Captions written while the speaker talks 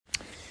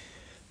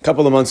A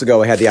couple of months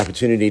ago, I had the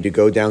opportunity to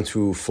go down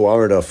to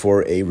Florida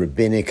for a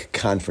rabbinic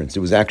conference.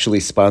 It was actually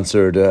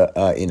sponsored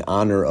in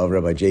honor of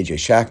Rabbi J.J.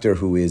 Schachter,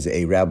 who is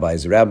a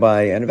rabbi's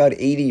rabbi, and about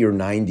 80 or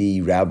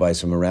 90 rabbis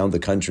from around the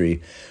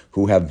country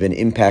who have been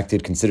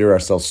impacted, consider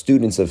ourselves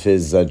students of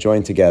his,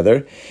 joined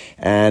together.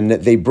 And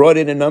they brought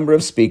in a number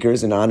of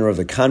speakers in honor of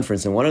the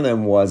conference, and one of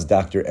them was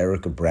Dr.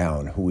 Erica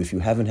Brown, who, if you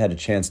haven't had a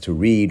chance to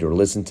read or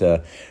listen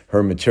to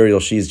her material,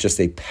 she's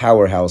just a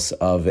powerhouse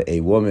of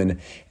a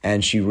woman.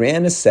 And she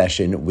ran a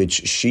session which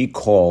she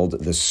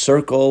called the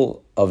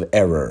Circle of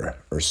Error,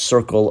 or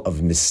Circle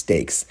of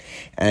Mistakes.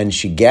 And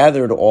she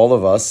gathered all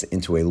of us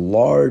into a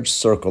large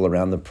circle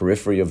around the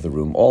periphery of the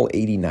room, all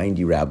 80,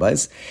 90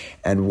 rabbis,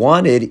 and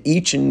wanted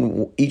each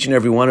and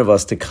every one of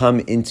us to come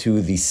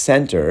into the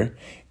center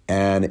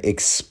and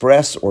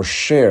express or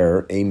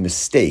share a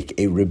mistake,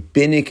 a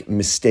rabbinic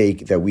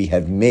mistake that we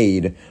have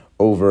made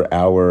over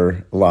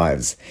our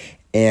lives.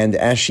 And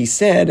as she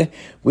said,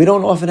 we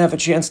don't often have a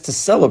chance to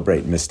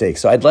celebrate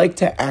mistakes. So I'd like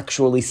to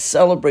actually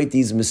celebrate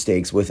these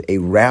mistakes with a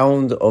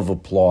round of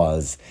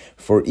applause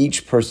for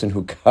each person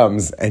who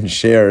comes and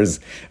shares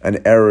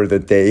an error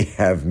that they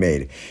have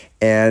made.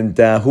 And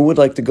who would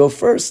like to go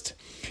first?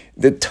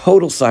 The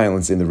total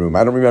silence in the room.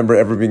 I don't remember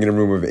ever being in a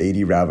room of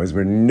 80 rabbis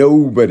where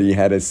nobody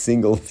had a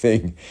single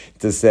thing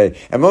to say.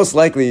 And most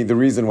likely the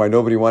reason why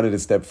nobody wanted to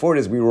step forward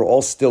is we were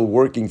all still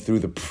working through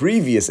the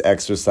previous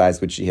exercise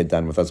which she had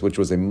done with us, which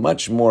was a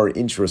much more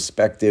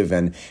introspective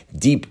and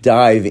deep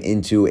dive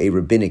into a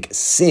rabbinic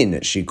sin,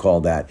 she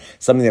called that.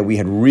 Something that we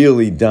had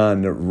really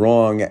done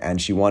wrong,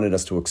 and she wanted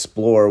us to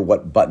explore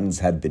what buttons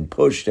had been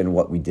pushed and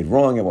what we did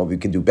wrong and what we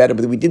could do better.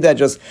 But we did that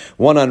just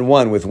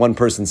one-on-one with one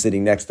person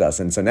sitting next to us.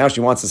 And so now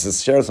she wants us to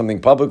share something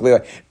publicly.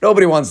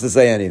 Nobody wants to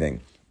say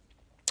anything.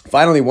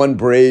 Finally, one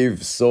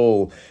brave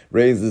soul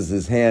raises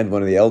his hand,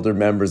 one of the elder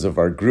members of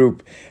our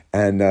group,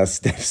 and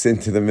steps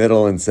into the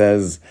middle and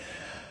says,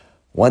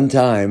 "One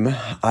time,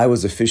 I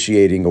was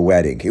officiating a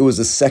wedding. It was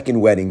a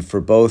second wedding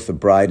for both the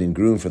bride and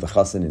groom, for the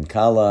chassan and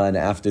kala, and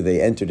after they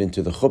entered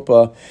into the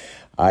chuppah,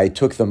 I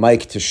took the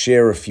mic to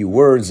share a few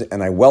words,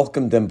 and I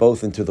welcomed them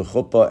both into the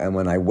chuppah, and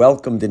when I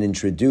welcomed and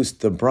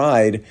introduced the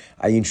bride,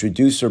 I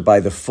introduced her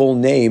by the full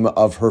name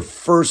of her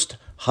first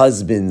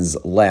husband's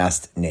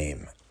last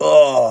name."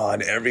 Oh,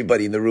 and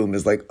everybody in the room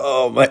is like,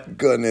 oh my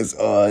goodness,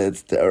 oh,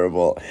 it's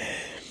terrible.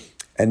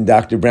 And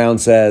Dr. Brown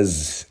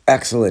says,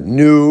 "Excellent,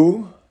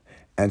 new,"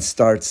 and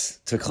starts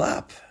to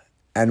clap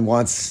and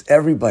wants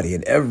everybody,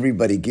 and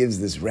everybody gives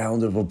this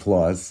round of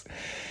applause.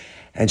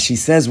 And she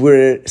says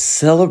we're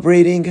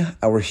celebrating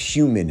our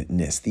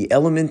humanness, the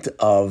element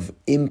of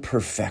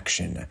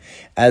imperfection.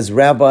 As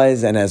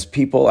rabbis and as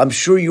people, I'm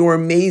sure you're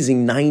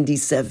amazing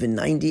 97,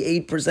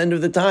 98%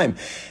 of the time.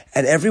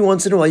 And every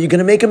once in a while, you're going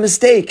to make a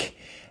mistake.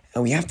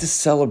 And we have to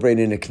celebrate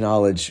and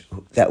acknowledge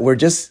that we're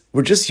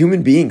just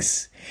human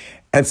beings.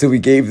 And so we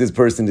gave this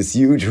person this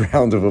huge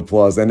round of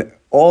applause. And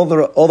all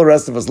the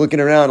rest of us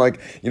looking around,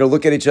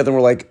 look at each other and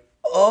we're like,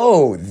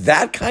 oh,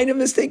 that kind of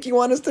mistake you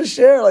want us to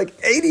share?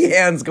 80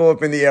 hands go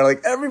up in the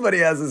air. Everybody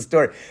has a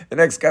story. The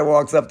next guy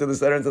walks up to the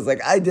center and says,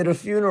 I did a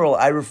funeral.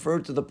 I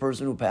referred to the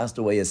person who passed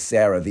away as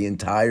Sarah the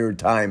entire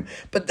time.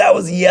 But that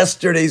was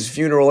yesterday's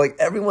funeral.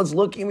 Everyone's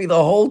looking at me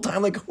the whole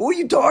time. Who are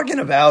you talking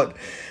about?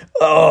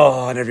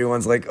 Oh, and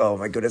everyone's like, oh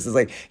my goodness. It's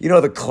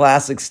the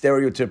classic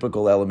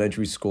stereotypical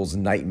elementary school's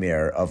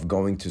nightmare of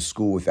going to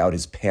school without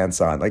his pants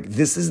on.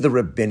 This is the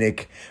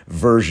rabbinic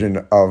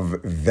version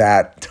of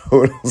that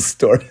total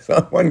story.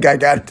 So one guy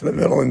got into the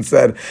middle and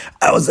said,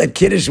 I was at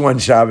Kiddush one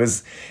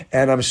Shabbos,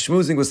 and I'm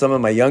schmoozing with some of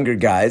my younger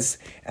guys,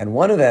 and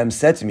one of them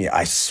said to me,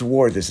 I could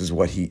swear this is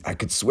what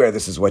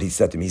he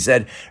said to me. He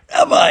said,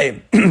 Rabbi,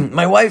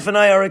 my wife and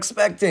I are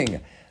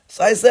expecting.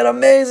 So I said,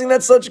 amazing,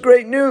 that's such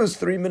great news.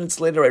 3 minutes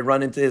later, I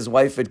run into his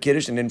wife at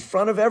Kiddush, and in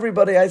front of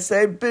everybody, I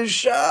say,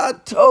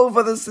 Bishat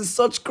Tova, this is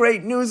such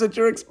great news that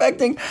you're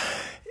expecting.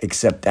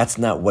 Except that's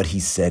not what he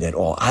said at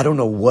all. I don't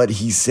know what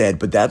he said,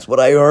 but that's what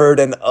I heard.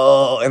 And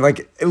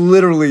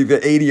literally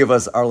the 80 of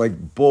us are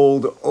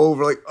bowled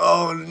over,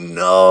 oh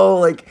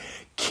no,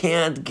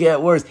 can't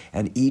get worse.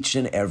 And each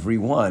and every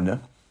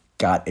one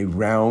got a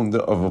round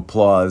of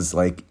applause.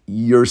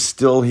 You're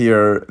still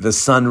here. The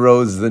sun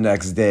rose the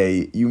next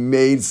day. You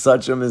made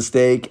such a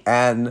mistake,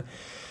 and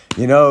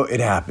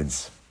it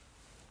happens.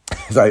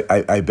 So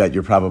I bet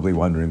you're probably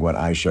wondering what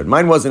I shared.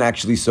 Mine wasn't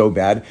actually so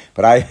bad,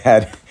 but I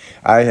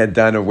had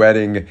done a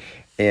wedding,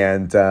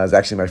 and it was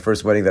actually my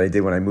first wedding that I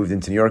did when I moved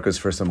into New York. It was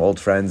for some old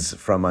friends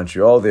from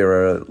Montreal. They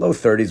were low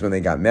 30s when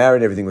they got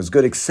married. Everything was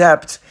good,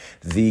 except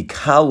the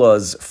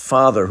Kala's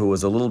father, who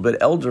was a little bit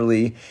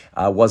elderly,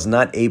 was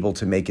not able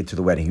to make it to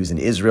the wedding. He was in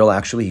Israel,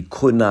 actually. He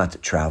could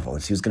not travel.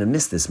 And so he was going to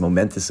miss this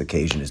momentous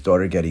occasion, his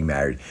daughter getting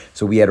married.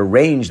 So we had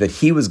arranged that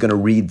he was going to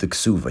read the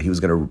ksuva. He was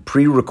going to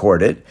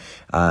pre-record it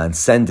and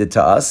send it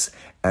to us.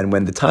 And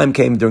when the time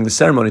came during the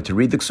ceremony to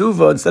read the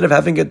ksuva, instead of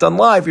having it done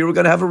live, we were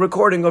going to have a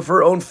recording of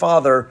her own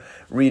father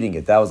reading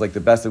it. That was like the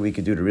best that we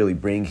could do to really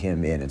bring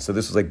him in. And so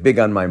this was like big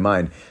on my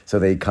mind. So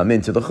they come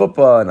into the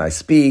chuppah and I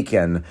speak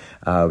and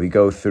we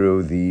go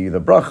through the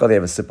bracha. They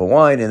have a sip of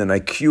wine and then I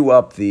cue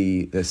up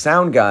the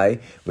sound guy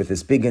with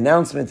this big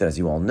announcement that, as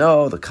you all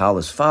know, the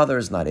Kala's father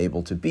is not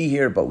able to be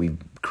here, but we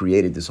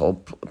created this whole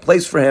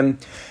place for him.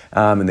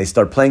 And they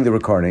start playing the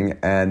recording.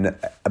 And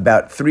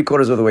about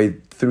 3/4 of the way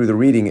through the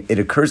reading, it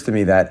occurs to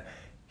me that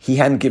he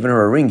hadn't given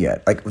her a ring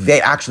yet. Like, they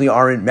actually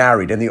aren't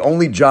married. And the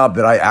only job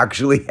that I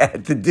actually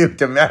had to do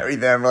to marry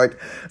them,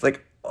 it's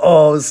like,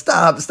 oh,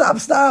 stop. And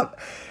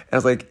I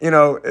was like, in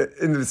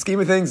the scheme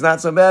of things, not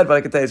so bad, but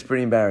I can tell you it's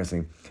pretty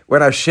embarrassing.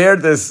 When I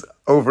shared this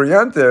over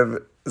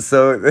Yantiv,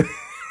 so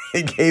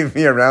he gave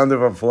me a round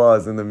of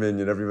applause in the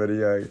minyan.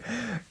 Everybody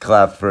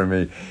clapped for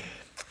me.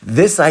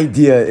 This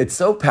idea, it's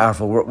so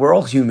powerful. We're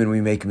all human.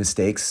 We make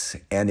mistakes.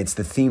 And it's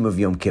the theme of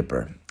Yom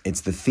Kippur.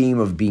 It's the theme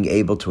of being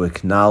able to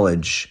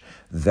acknowledge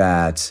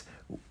that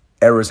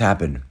errors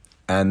happen.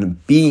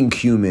 And being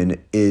human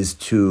is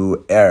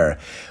to err.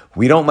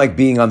 We don't like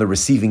being on the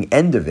receiving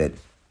end of it,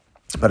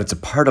 but it's a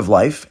part of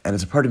life, and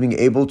it's a part of being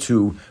able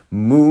to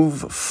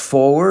move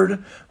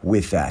forward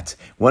with that.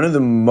 One of the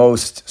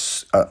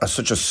most,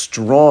 such a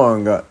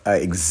strong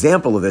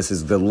example of this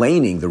is the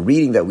laning, the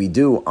reading that we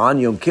do on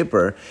Yom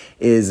Kippur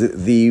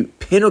is the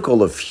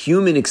pinnacle of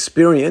human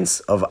experience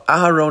of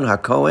Aharon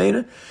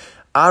HaKohen.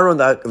 Aaron,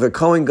 the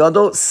Kohen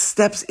Gadol,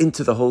 steps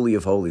into the Holy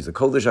of Holies, the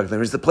Kodesh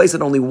HaKodesh. It's the place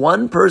that only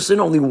one person,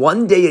 only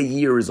one day a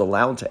year is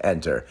allowed to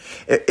enter.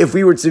 If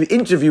we were to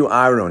interview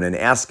Aaron and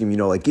ask him,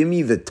 give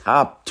me the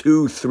top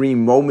 2-3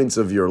 moments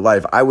of your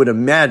life, I would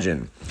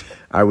imagine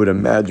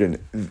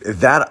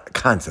that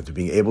concept of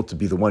being able to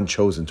be the one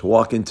chosen to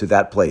walk into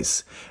that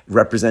place,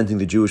 representing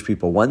the Jewish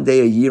people one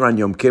day a year on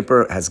Yom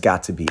Kippur has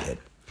got to be it.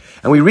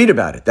 And we read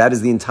about it. That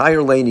is the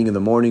entire laning in the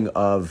morning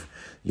of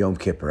Yom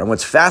Kippur. And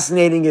what's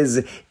fascinating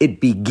is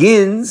it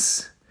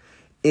begins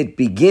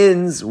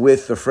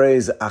with the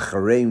phrase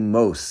Acharei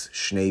Mos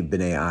Shnei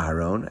Bnei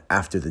Aharon,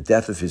 after the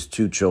death of his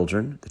 2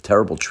 children, the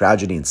terrible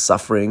tragedy and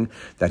suffering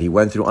that he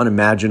went through,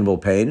 unimaginable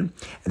pain.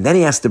 And then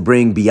he has to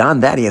bring,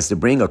 beyond that, he has to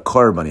bring a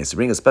korban. He has to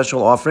bring a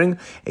special offering,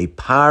 a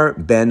par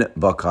ben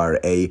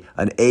bakar,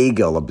 an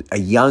egel, a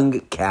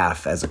young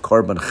calf as a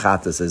korban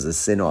chatas, as a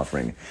sin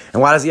offering.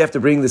 And why does he have to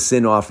bring the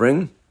sin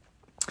offering?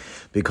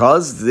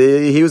 Because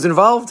he was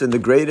involved in the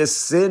greatest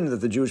sin that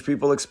the Jewish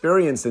people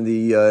experienced in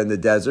the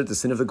desert, the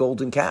sin of the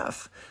golden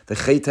calf. The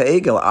Chet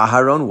HaEgel,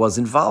 Aharon was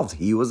involved.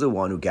 He was the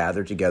one who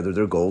gathered together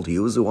their gold. He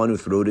was the one who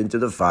threw it into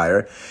the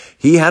fire.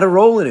 He had a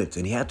role in it,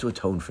 and he had to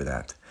atone for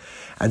that.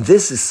 And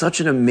this is such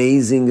an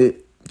amazing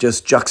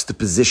just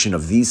juxtaposition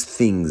of these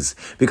things.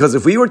 Because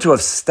if we were to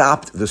have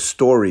stopped the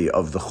story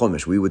of the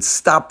Chumash, we would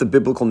stop the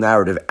biblical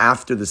narrative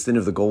after the sin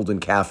of the golden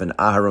calf and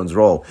Aharon's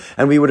role.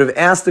 And we would have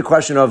asked the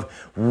question of,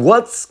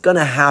 what's going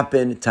to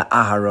happen to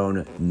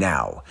Aharon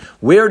now?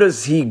 Where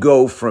does he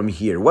go from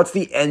here? What's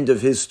the end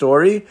of his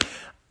story?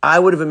 I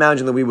would have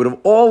imagined that we would have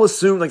all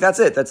assumed, that's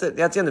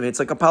the end of it. It's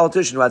like a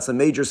politician who had some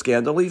major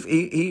scandal.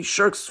 He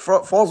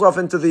falls off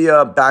into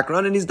the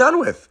background and he's done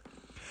with.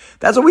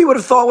 That's what we would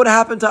have thought would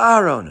happen to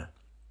Aharon.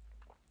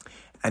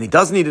 And he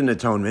does need an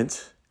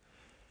atonement.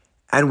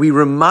 And we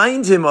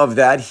remind him of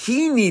that.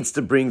 He needs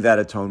to bring that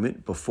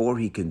atonement before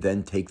he can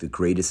then take the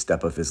greatest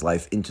step of his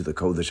life into the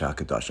Kodesh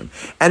HaKadoshim.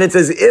 And it's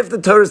as if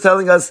the Torah is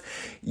telling us,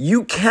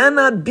 you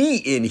cannot be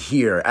in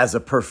here as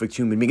a perfect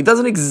human being. It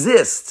doesn't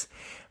exist.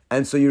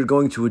 And so you're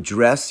going to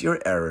address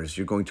your errors.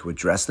 You're going to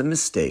address the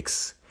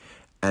mistakes.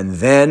 And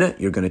then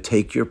you're going to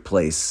take your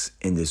place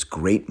in this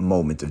great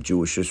moment of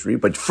Jewish history.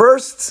 But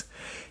first,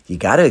 you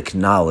got to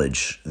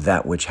acknowledge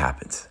that which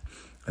happened.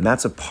 And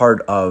that's a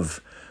part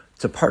of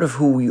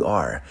who we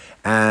are.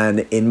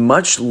 And in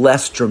much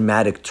less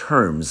dramatic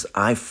terms,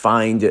 I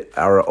find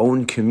our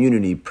own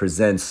community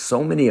presents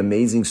so many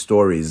amazing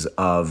stories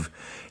of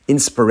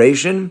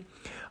inspiration,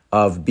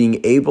 of being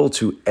able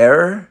to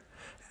err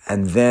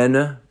and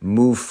then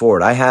move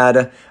forward. I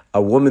had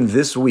a woman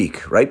this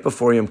week, right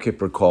before Yom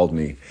Kippur, called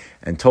me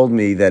and told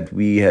me that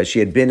she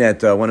had been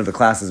at one of the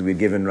classes we'd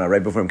given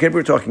right before Yom Kippur. We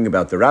were talking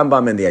about the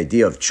Rambam and the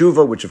idea of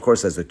tshuva, which of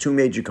course has the 2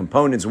 major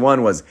components.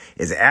 One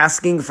is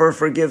asking for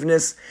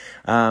forgiveness.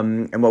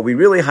 And what we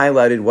really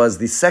highlighted was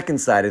the second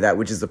side of that,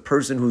 which is the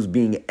person who's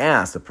being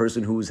asked, the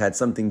person who's had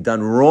something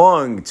done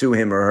wrong to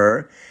him or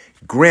her,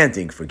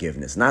 granting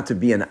forgiveness, not to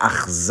be an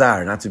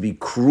achzar, not to be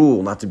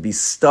cruel, not to be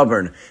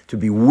stubborn, to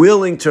be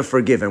willing to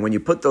forgive. And when you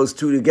put those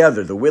two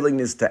together, the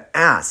willingness to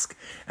ask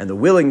and the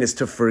willingness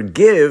to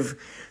forgive,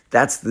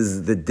 that's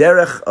the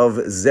derech of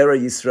Zera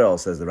Yisrael,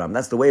 says the Ram.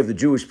 That's the way of the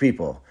Jewish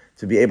people,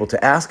 to be able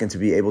to ask and to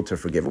be able to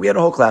forgive. We had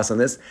a whole class on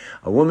this.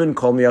 A woman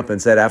called me up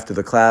and said, after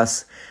the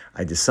class,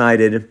 I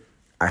decided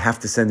I have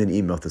to send an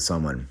email to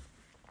someone.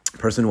 A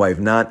person who I have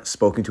not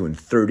spoken to in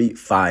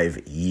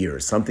 35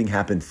 years. Something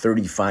happened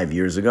 35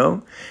 years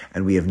ago,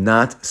 and we have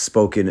not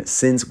spoken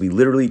since. We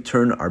literally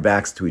turn our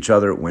backs to each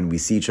other when we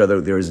see each other.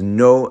 There is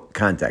no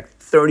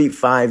contact.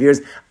 35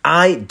 years.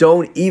 I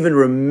don't even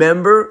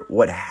remember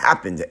what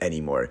happened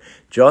anymore.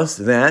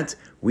 Just that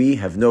we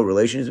have no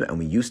relationship and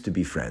we used to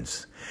be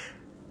friends.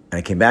 And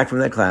I came back from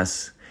that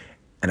class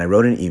and I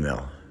wrote an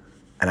email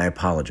and I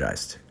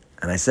apologized.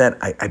 And I said,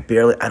 I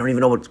don't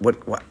even know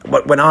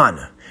what went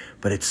on,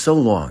 but it's so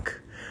long.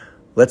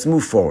 Let's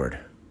move forward.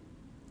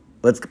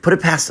 Let's put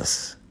it past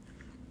us.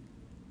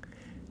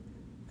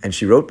 And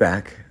she wrote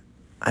back,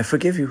 I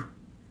forgive you.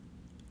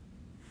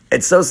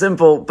 It's so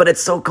simple, but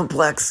it's so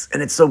complex,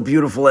 and it's so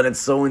beautiful, and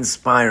it's so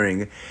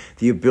inspiring.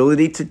 The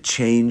ability to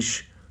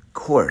change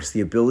course,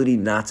 the ability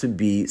not to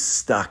be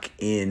stuck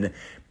in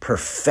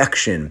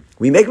perfection.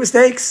 We make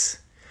mistakes.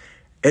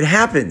 It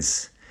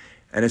happens.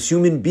 And as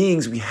human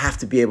beings, we have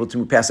to be able to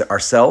move past it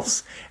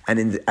ourselves.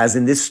 And as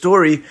in this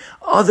story,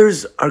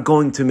 others are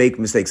going to make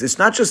mistakes. It's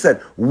not just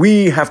that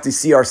we have to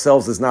see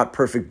ourselves as not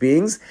perfect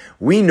beings.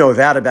 We know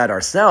that about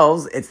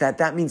ourselves. It's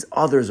that means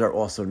others are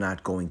also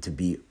not going to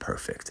be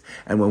perfect.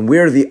 And when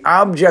we're the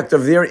object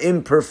of their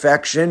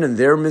imperfection and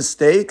their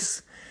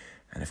mistakes,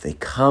 and if they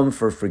come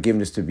for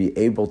forgiveness, to be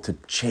able to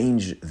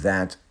change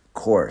that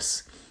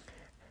course.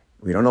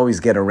 We don't always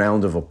get a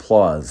round of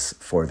applause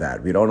for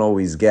that. We don't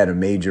always get a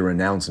major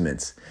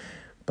announcement.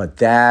 But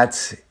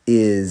that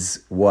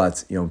is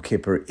what Yom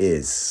Kippur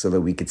is, so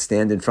that we could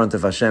stand in front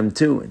of Hashem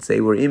too and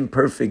say we're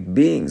imperfect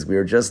beings. We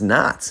are just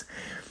not.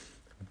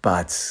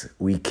 But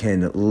we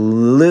can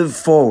live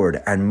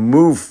forward and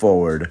move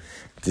forward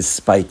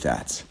despite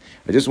that.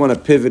 I just want to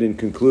pivot and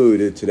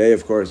conclude. Today,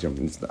 of course,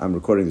 I'm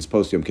recording this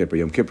post Yom Kippur.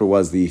 Yom Kippur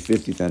was the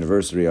 50th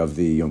anniversary of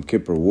the Yom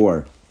Kippur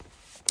War.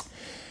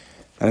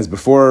 And as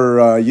before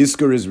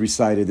Yizkor is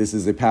recited, this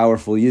is a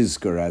powerful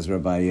Yizkor, as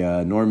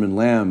Rabbi Norman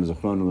Lamb,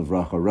 Zichrono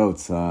Livracha,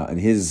 wrote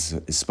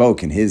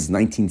spoke in his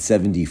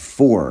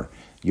 1974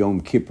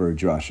 Yom Kippur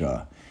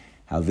Drasha,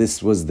 how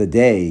this was the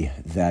day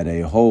that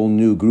a whole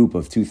new group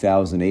of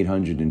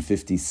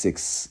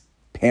 2,856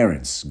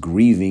 parents,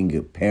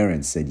 grieving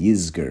parents, said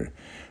Yizkor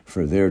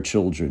for their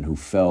children who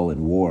fell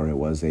in war. It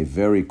was a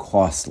very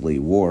costly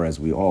war, as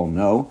we all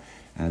know.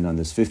 And on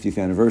this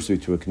 50th anniversary,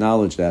 to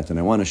acknowledge that, and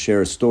I want to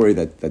share a story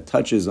that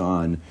touches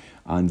on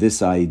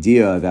this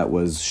idea that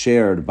was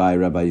shared by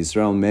Rabbi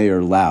Yisrael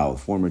Meir Lau,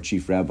 former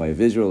chief rabbi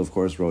of Israel, of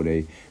course, wrote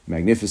a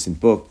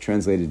magnificent book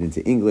translated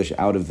into English,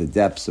 Out of the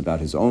Depths, about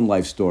his own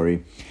life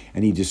story.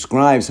 And he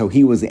describes how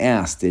he was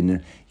asked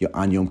on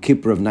Yom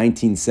Kippur of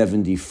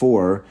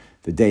 1974,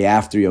 the day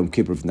after Yom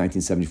Kippur of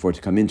 1974,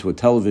 to come into a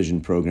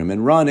television program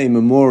and run a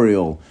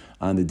memorial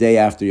on the day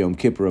after Yom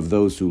Kippur of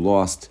those who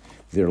lost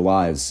their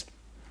lives.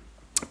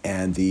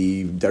 And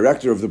the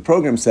director of the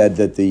program said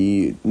that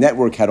the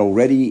network had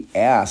already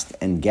asked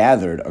and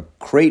gathered a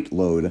crate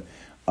load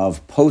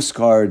of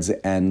postcards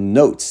and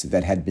notes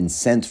that had been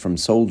sent from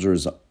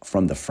soldiers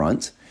from the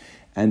front,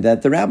 and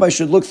that the rabbi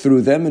should look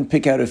through them and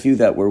pick out a few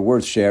that were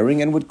worth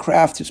sharing and would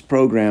craft his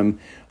program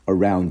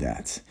around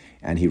that.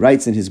 And he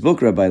writes in his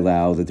book, Rabbi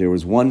Lau, that there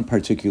was one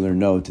particular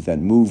note that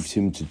moved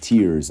him to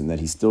tears and that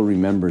he still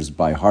remembers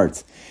by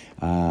heart.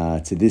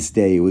 To this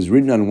day, it was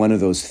written on one of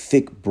those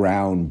thick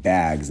brown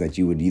bags that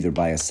you would either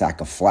buy a sack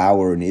of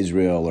flour in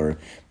Israel or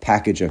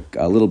package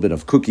a little bit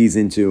of cookies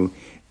into.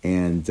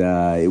 And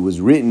it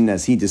was written,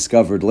 as he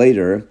discovered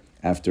later,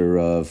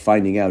 after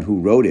finding out who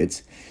wrote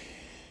it,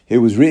 it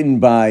was written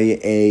by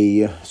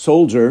a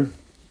soldier.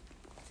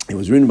 It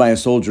was written by a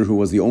soldier who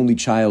was the only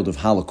child of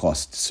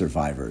Holocaust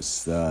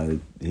survivors.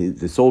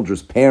 The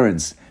soldier's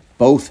parents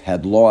both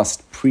had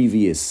lost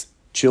previous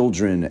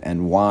children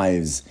and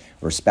wives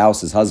or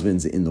spouses,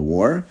 husbands in the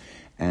war.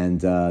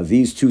 And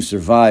these two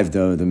survived,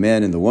 the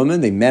man and the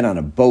woman. They met on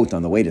a boat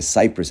on the way to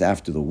Cyprus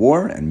after the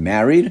war and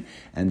married.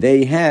 And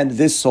they had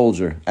this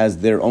soldier as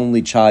their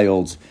only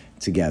child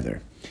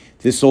together.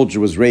 This soldier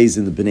was raised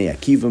in the Bnei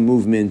Akiva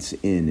movement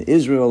in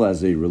Israel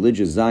as a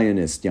religious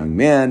Zionist young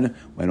man,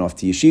 went off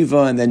to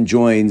yeshiva, and then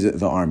joined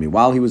the army.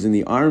 While he was in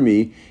the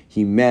army,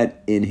 he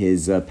met in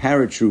his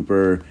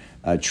paratrooper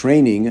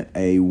training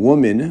a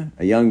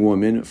young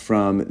woman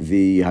from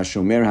the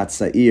Hashomer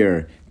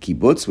Hatzair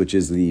kibbutz, which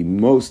is the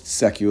most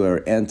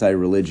secular,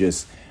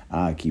 anti-religious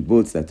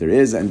kibbutz that there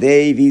is. And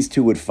these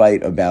two would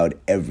fight about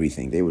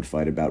everything. They would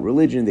fight about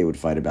religion, they would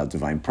fight about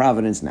divine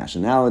providence,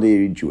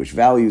 nationality, Jewish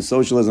values,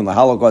 socialism, the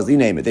Holocaust, you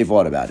name it, they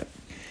fought about it.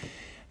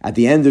 At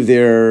the end of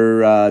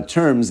their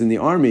terms in the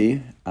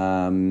army,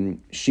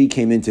 she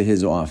came into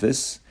his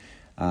office,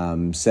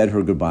 said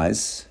her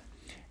goodbyes,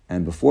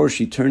 and before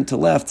she turned to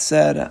left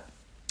said,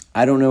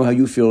 I don't know how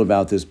you feel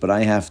about this, but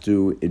I have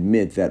to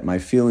admit that my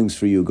feelings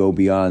for you go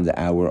beyond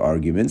our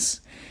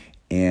arguments.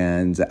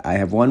 And I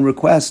have one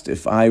request.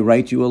 If I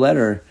write you a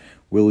letter,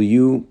 will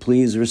you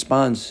please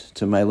respond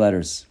to my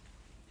letters?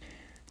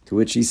 To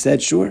which he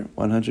said, sure,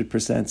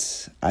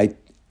 100%.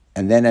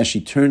 And then as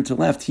she turned to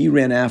left, he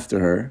ran after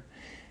her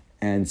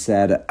and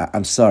said,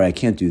 I'm sorry, I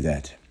can't do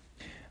that.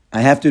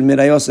 I have to admit,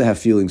 I also have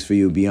feelings for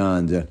you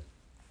beyond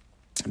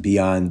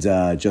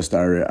just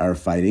our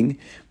fighting,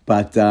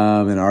 but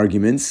and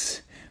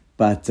arguments,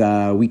 but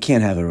we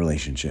can't have a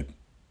relationship.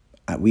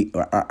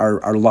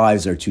 Our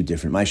lives are too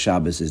different. My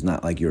Shabbos is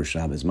not like your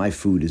Shabbos. My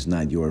food is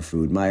not your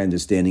food. My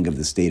understanding of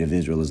the state of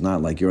Israel is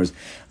not like yours.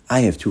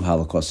 I have 2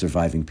 Holocaust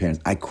surviving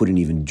parents. I couldn't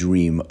even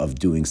dream of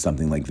doing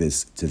something like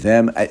this to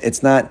them.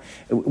 It's not,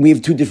 we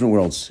have 2 different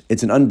worlds.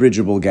 It's an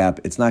unbridgeable gap.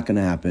 It's not going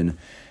to happen.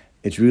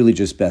 It's really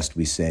just best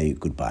we say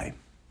goodbye.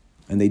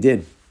 And they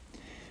did.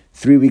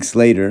 3 weeks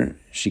later,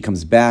 she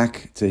comes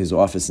back to his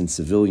office in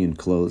civilian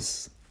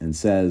clothes and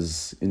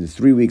says, in the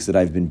 3 weeks that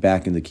I've been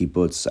back in the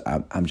kibbutz,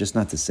 I'm just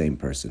not the same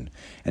person.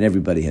 And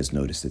everybody has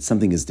noticed it.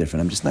 Something is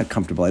different. I'm just not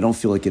comfortable. I don't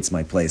feel like it's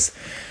my place.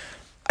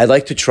 I'd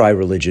like to try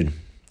religion.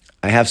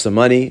 I have some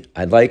money.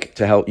 I'd like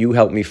to help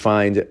me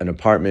find an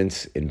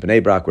apartment in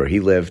Bnei Brak where he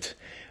lived.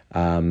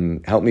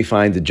 Help me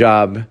find a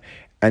job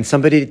and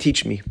somebody to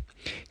teach me.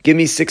 Give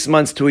me 6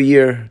 months to a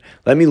year.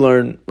 Let me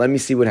learn. Let me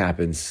see what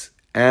happens.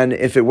 And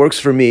if it works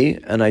for me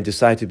and I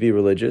decide to be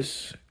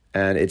religious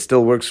and it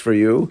still works for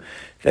you,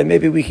 then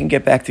maybe we can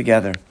get back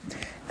together.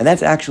 And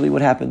that's actually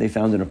what happened. They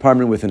found an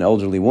apartment with an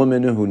elderly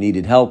woman who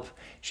needed help.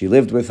 She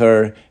lived with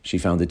her. She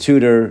found a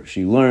tutor.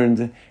 She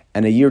learned.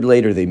 And a year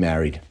later, they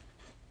married.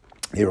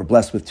 They were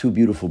blessed with 2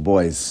 beautiful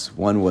boys.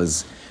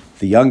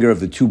 The younger of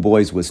the 2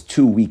 boys was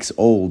 2 weeks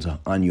old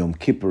on Yom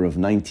Kippur of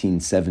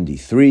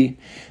 1973.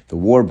 The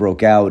war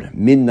broke out.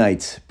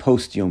 Midnight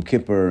post Yom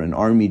Kippur, an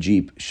army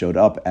jeep showed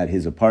up at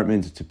his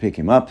apartment to pick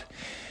him up.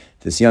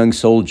 This young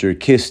soldier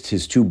kissed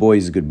his 2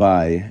 boys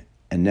goodbye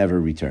and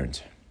never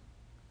returned.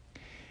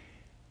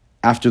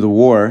 After the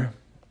war,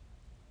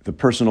 the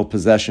personal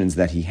possessions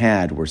that he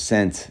had were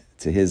sent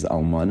to his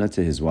almana,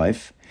 to his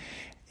wife,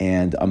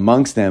 and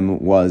amongst them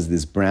was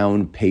this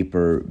brown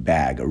paper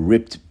bag, a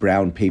ripped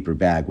brown paper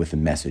bag with a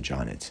message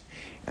on it.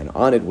 And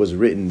on it was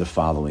written the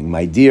following: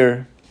 "My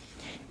dear,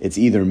 it's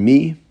either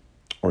me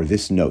or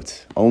this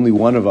note. Only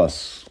one of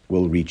us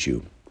will reach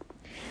you.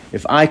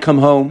 If I come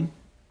home,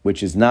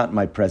 which is not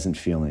my present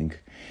feeling,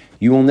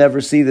 you will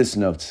never see this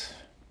note.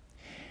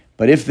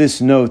 But if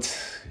this note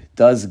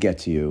does get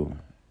to you,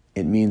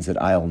 it means that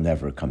I'll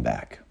never come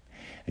back.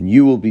 And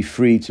you will be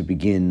free to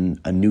begin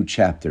a new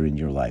chapter in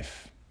your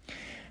life.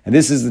 And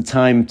this is the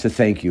time to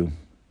thank you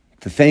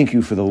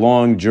for the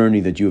long journey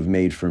that you have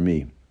made for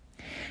me.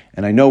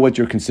 And I know what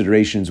your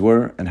considerations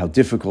were and how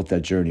difficult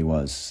that journey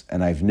was.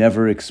 And I've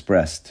never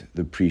expressed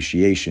the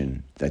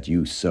appreciation that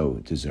you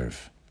so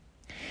deserve.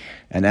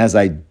 And as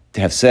I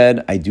have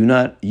said,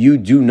 you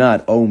do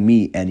not owe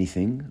me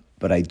anything,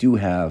 but I do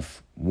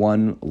have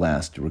one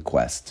last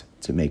request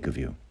to make of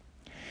you.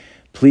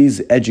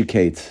 Please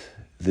educate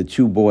the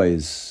 2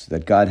 boys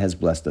that God has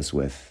blessed us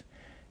with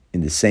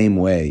in the same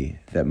way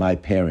that my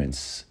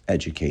parents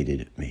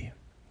educated me.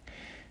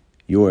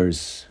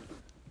 Yours,"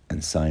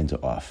 and signed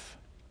off.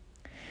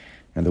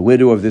 And the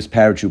widow of this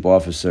paratroop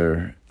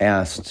officer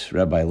asked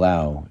Rabbi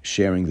Lau,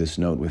 sharing this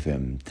note with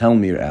him, "Tell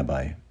me,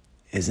 Rabbi,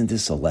 isn't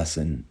this a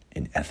lesson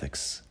in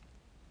ethics?"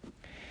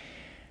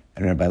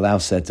 And Rabbi Lau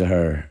said to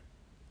her,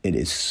 "It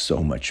is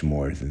so much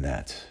more than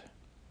that."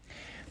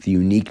 The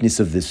uniqueness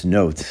of this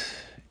note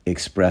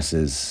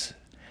expresses,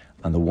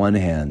 on the one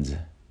hand,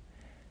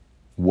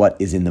 what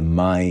is in the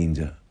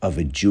mind of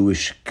a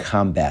Jewish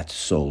combat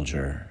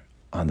soldier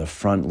on the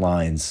front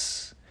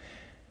lines,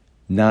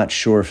 not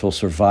sure if he'll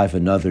survive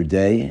another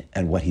day,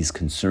 and what he's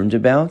concerned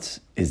about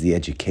is the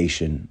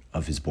education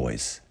of his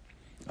boys,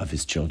 of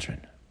his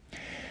children.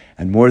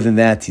 And more than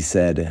that, he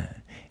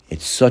said,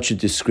 it's such a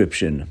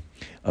description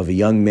of a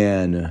young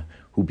man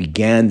who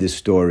began this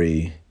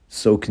story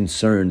so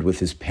concerned with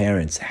his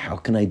parents. How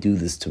can I do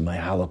this to my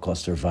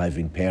Holocaust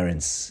surviving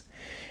parents?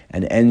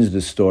 And ends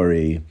the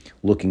story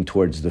looking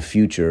towards the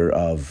future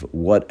of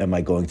what am I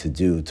going to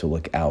do to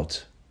look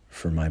out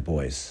for my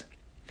boys.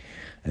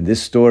 And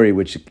this story,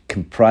 which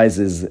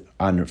comprises,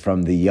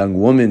 from the young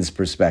woman's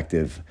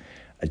perspective,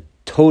 a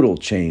total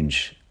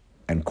change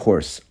and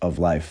course of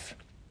life.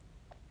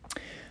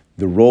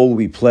 The role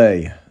we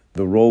play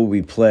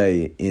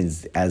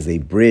is as a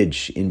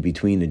bridge in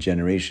between a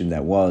generation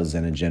that was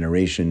and a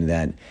generation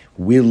that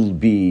will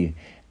be,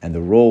 and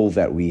the role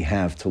that we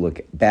have to look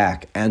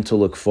back and to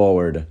look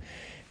forward.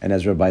 And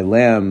as Rabbi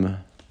Lau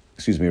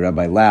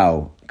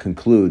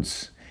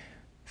concludes,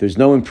 there's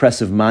no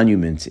impressive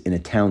monument in a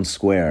town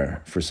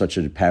square for such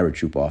a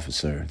paratroop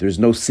officer. There's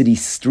no city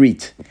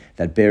street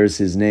that bears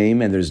his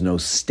name, and there's no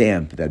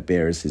stamp that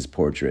bears his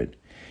portrait.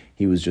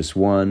 He was just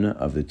one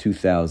of the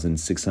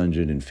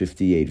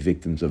 2,658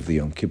 victims of the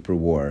Yom Kippur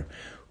War,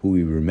 who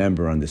we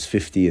remember on this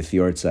 50th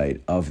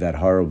yahrzeit of that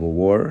horrible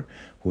war,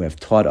 who have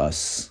taught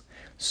us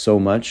so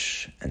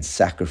much and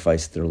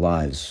sacrificed their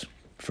lives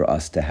for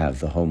us to have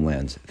the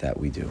homeland that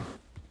we do.